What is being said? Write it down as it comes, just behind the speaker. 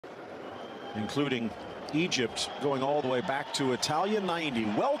including Egypt going all the way back to Italian 90.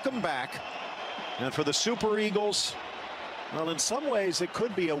 Welcome back. And for the Super Eagles, well, in some ways it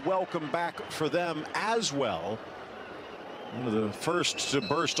could be a welcome back for them as well. One of the first to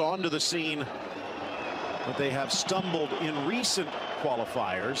burst onto the scene, but they have stumbled in recent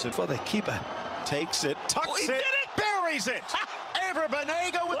qualifiers. And for the keeper, takes it, tucks it, buries it. Ever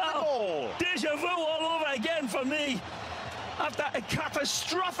Banega with the goal. Deja vu all over again for me. After a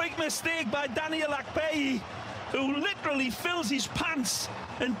catastrophic mistake by Daniel Akpeyi, who literally fills his pants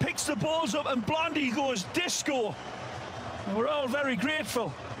and picks the balls up, and Blondie goes disco. And we're all very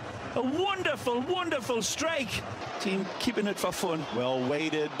grateful. A wonderful, wonderful strike. Team keeping it for fun. Well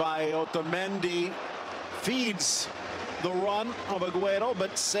weighted by Otamendi. Feeds the run of Aguero,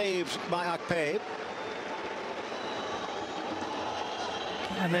 but saved by Akpeyi.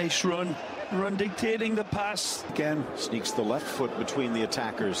 A nice run dictating the pass. Again, sneaks the left foot between the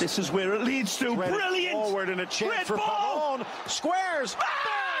attackers. This is where it leads to. Brilliant! Forward and a chance for Pavone. Squares.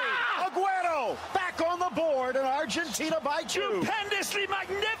 Aguero back on the board, and Argentina by 2. Stupendously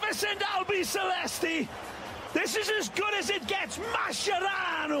magnificent Albi Celesti. This is as good as it gets.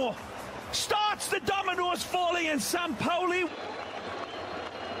 Mascherano starts the dominoes falling, and Sampaoli.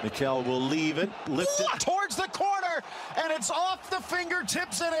 Mikel will leave it, lift it towards the corner, and it's off the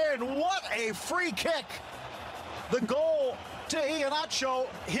fingertips and in. What a free kick. The goal to Iheanacho,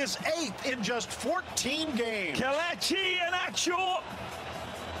 his 8th in just 14 games. Kelechi Iheanacho,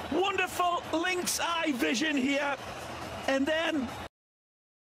 wonderful lynx eye vision here, and then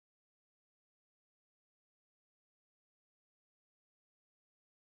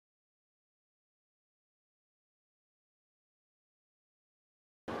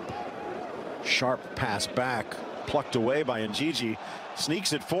sharp pass back, plucked away by Njiji,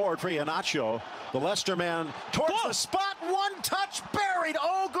 sneaks it forward for Iheanacho. The Leicester man towards the spot, one touch, buried.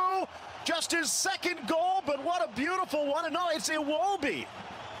 Ogu, just his 2nd goal, but what a beautiful one. And no, it's Iwobi.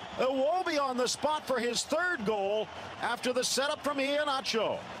 Iwobi on the spot for his 3rd goal after the setup from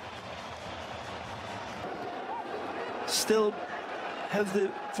Iheanacho. Still have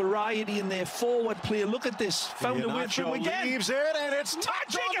the variety in their forward play. Look at this. Found a way through again. Leaves it, and it's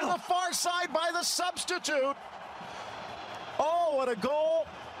tucked on the far side by the substitute. Oh, what a goal.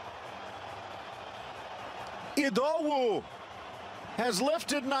 Idowu has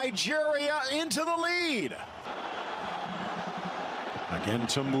lifted Nigeria into the lead. Again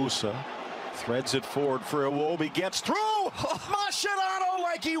to Musa. Threads it forward for Iwobi. Gets through. Mascherano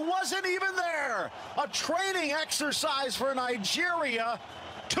like he wasn't even there. A training exercise for Nigeria.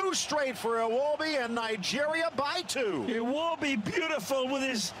 2 straight for Iwobi, and Nigeria by 2. Iwobi beautiful with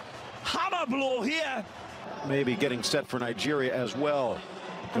his hammer blow here. Maybe getting set for Nigeria as well.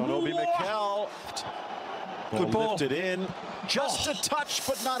 Obi Mikel. Good ball. Lifted in. Just a touch,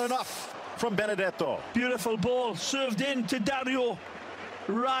 but not enough from Benedetto. Beautiful ball. Served in to Dario.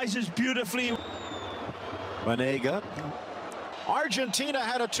 Rises beautifully. Banega. Argentina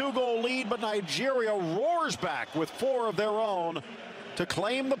had a 2-goal lead, but Nigeria roars back with 4 of their own to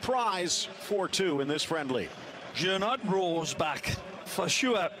claim the prize 4-2 in this friendly. Gernot roars back for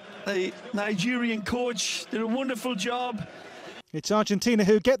sure. The Nigerian coach did a wonderful job. It's Argentina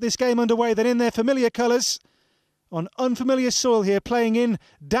who get this game underway, then in their familiar colours, on unfamiliar soil here, playing in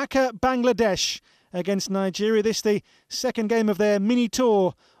Dhaka, Bangladesh, against Nigeria. This the 2nd game of their mini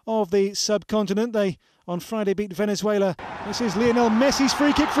tour of the subcontinent. They on Friday beat Venezuela. This is Lionel Messi's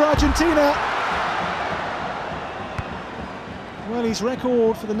free kick for Argentina. Well, his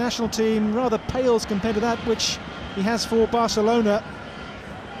record for the national team rather pales compared to that which he has for Barcelona.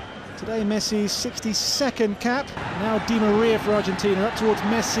 Today Messi's 62nd cap. Now Di Maria for Argentina, up towards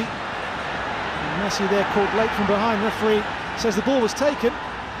Messi. And Messi there caught late from behind. Referee says the ball was taken.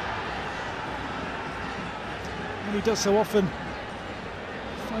 And he does so often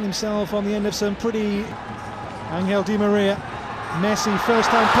find himself on the end of some pretty... Angel Di Maria, Messi, first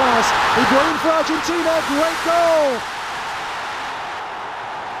time pass, Higuain for Argentina, great goal!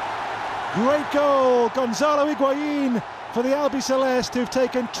 Great goal, Gonzalo Higuain for the Albi Celeste, who've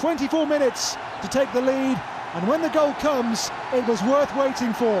taken 24 minutes to take the lead, and when the goal comes, it was worth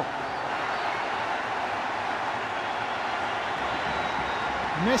waiting for.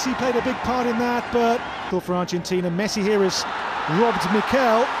 Messi played a big part in that, but for Argentina, Messi here has robbed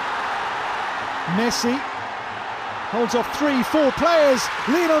Mikel. Messi holds off 3-4 players.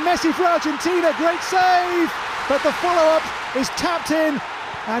 Lionel Messi for Argentina, great save, but the follow-up is tapped in,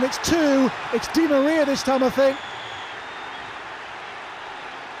 and it's 2. It's Di Maria this time, I think.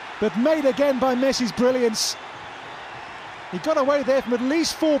 But made again by Messi's brilliance. He got away there from at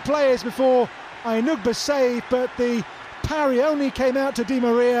least 4 players before Ainugba's save, but the parry only came out to Di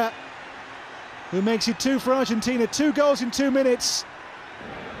Maria. who makes it 2 for Argentina. 2 goals in 2 minutes.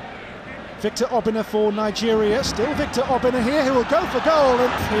 Victor Obina for Nigeria. Still Victor Obina here, who will go for goal.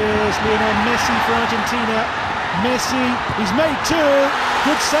 And here's Lionel Messi for Argentina. Messi, he's made 2.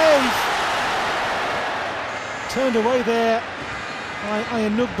 Good save. Turned away there by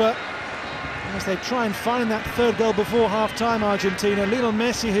Ayanugba as they try and find that 3rd goal before half-time. Argentina. Lionel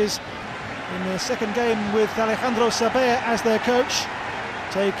Messi, who's in their 2nd game with Alejandro Sabella as their coach,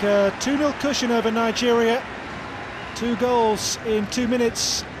 take a 2-0 cushion over Nigeria. 2 goals in 2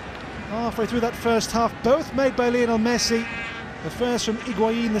 minutes. Halfway through that first half, both made by Lionel Messi. The first from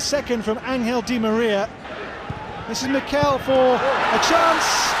Higuain, the second from Angel Di Maria. This is Mikel for a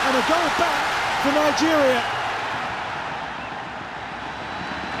chance and a goal back for Nigeria.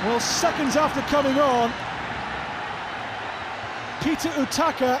 Well, seconds after coming on, Peter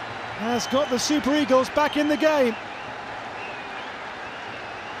Utaka has got the Super Eagles back in the game.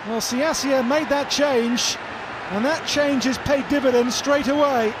 Well, Siasia made that change, and that change has paid dividends straight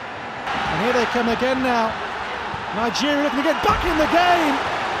away. And here they come again now. Nigeria looking to get back in the game.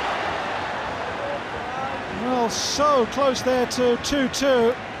 Well, so close there to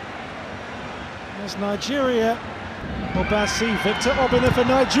 2-2. There's Nigeria. Obasi, Victor Obina for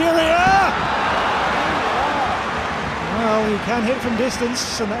Nigeria! Well, he can hit from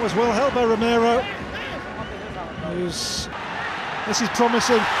distance, and that was well held by Romero. This is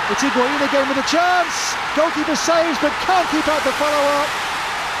promising. It's Higuain again with a chance. Goalkeeper saves, but can't keep out the follow-up.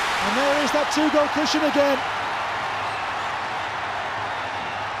 And there is that 2-goal cushion again.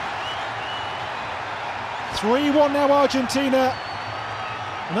 (3-1) now Argentina.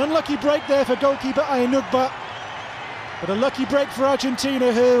 An unlucky break there for goalkeeper Ayanugba, but a lucky break for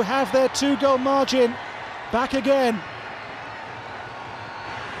Argentina, who have their 2-goal margin back again.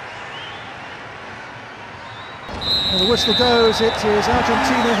 Well, the whistle goes. It is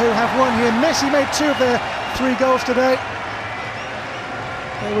Argentina who have won here. Messi made 2 of their 3 goals today.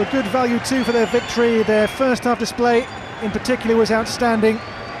 They were good value too for their victory. Their first half display in particular was outstanding.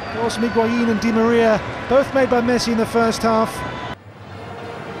 Goals from Higuain and Di Maria, both made by Messi in the first half.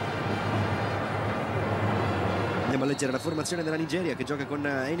 Andiamo a leggere la formazione della Nigeria, che gioca con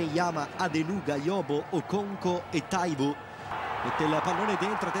Eneyama, Adenuga, Yobo, Okonkwo e Taibu. Mette il pallone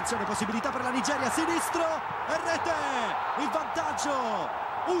dentro, attenzione, possibilità per la Nigeria, sinistro e rete! Il vantaggio!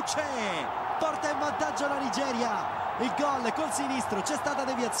 Uche porta in vantaggio la Nigeria. Il gol col sinistro, c'è stata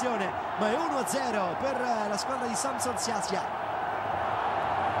deviazione, ma è 1-0 per la squadra di Samson Siasia.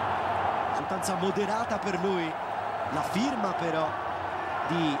 Risultanza moderata per lui, la firma però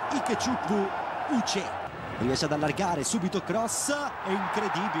di Ikechukwu Uche. Riesce ad allargare, subito cross, è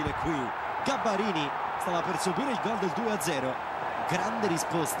incredibile qui. Gabbarini stava per subire il gol del 2-0, grande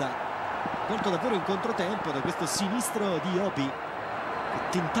risposta, colto davvero in controtempo da questo sinistro di Obi.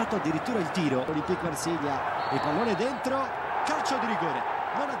 Tentato addirittura il tiro. Olympique Marsiglia, il pallone dentro, calcio di rigore,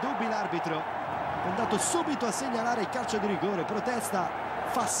 non ha dubbi l'arbitro, è andato subito a segnalare il calcio di rigore, protesta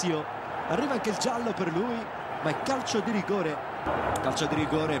Fassio, arriva anche il giallo per lui, ma è calcio di rigore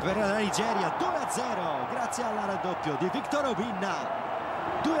per la Nigeria. 2-0 grazie al raddoppio di Victor Obinna.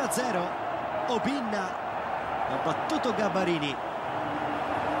 2-0, Obinna ha battuto Gabbarini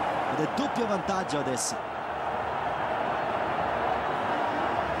ed è doppio vantaggio adesso.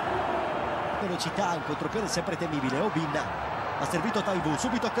 Velocità, in contropiede sempre temibile. Obinna ha servito Taibu,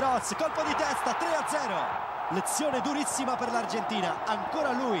 subito cross, colpo di testa, 3-0. Lezione durissima per l'Argentina,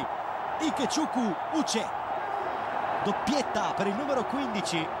 ancora lui, Ikechukwu Uche. Doppietta per il numero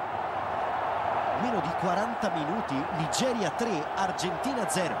 15. Meno di 40 minuti, Nigeria 3, Argentina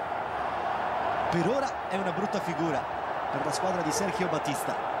 0. Per ora è una brutta figura per la squadra di Sergio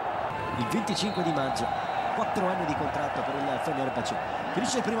Battista. Il 25 di maggio, 4 anni di contratto per il Fenerbahce.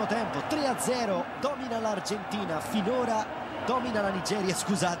 Finisce il primo tempo, 3-0, domina l'Argentina, finora domina la Nigeria,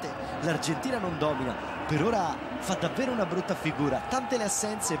 scusate, l'Argentina non domina, per ora fa davvero una brutta figura, tante le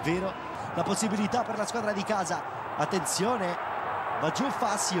assenze, è vero, la possibilità per la squadra di casa, attenzione, va giù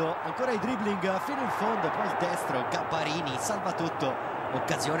Fassio, ancora i dribbling fino in fondo, poi il destro, Gabbarini, salva tutto,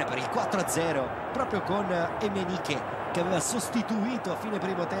 occasione per il 4-0, proprio con Emenike, che aveva sostituito a fine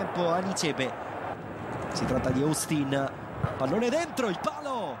primo tempo Anichebe. Si tratta di Austin, pallone dentro, il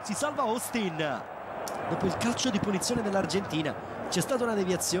palo, si salva Austin. Dopo il calcio di punizione dell'Argentina c'è stata una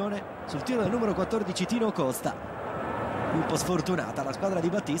deviazione sul tiro del numero 14 Tino Costa. Un po' sfortunata la squadra di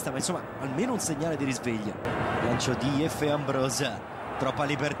Battista, ma insomma almeno un segnale di risveglio. Lancio di Efe Ambrosa, troppa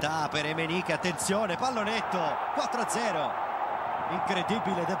libertà per Emenike, attenzione, pallonetto, 4-0.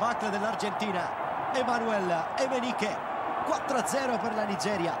 Incredibile debacle dell'Argentina. Emmanuel Emenike, 4-0 per la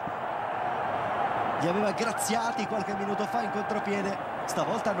Nigeria. Li aveva graziati qualche minuto fa in contropiede,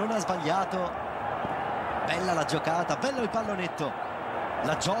 stavolta non ha sbagliato, Bella la giocata, bello il pallonetto,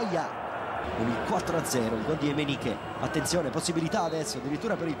 la gioia con il 4-0, il gol di Emenike. Attenzione, possibilità adesso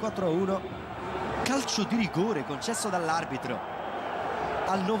addirittura per il 4-1. Calcio di rigore concesso dall'arbitro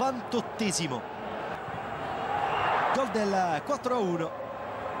al 98esimo. Gol del 4-1.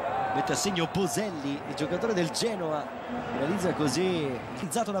 Mette a segno Boselli, il giocatore del Genoa. Realizza così,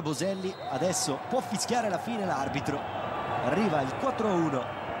 realizzato da Boselli. Adesso può fischiare la fine l'arbitro. Arriva il 4-1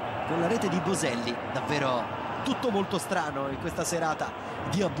 con la rete di Boselli. Davvero tutto molto strano in questa serata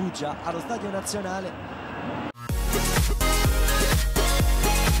di Abuja allo Stadio Nazionale.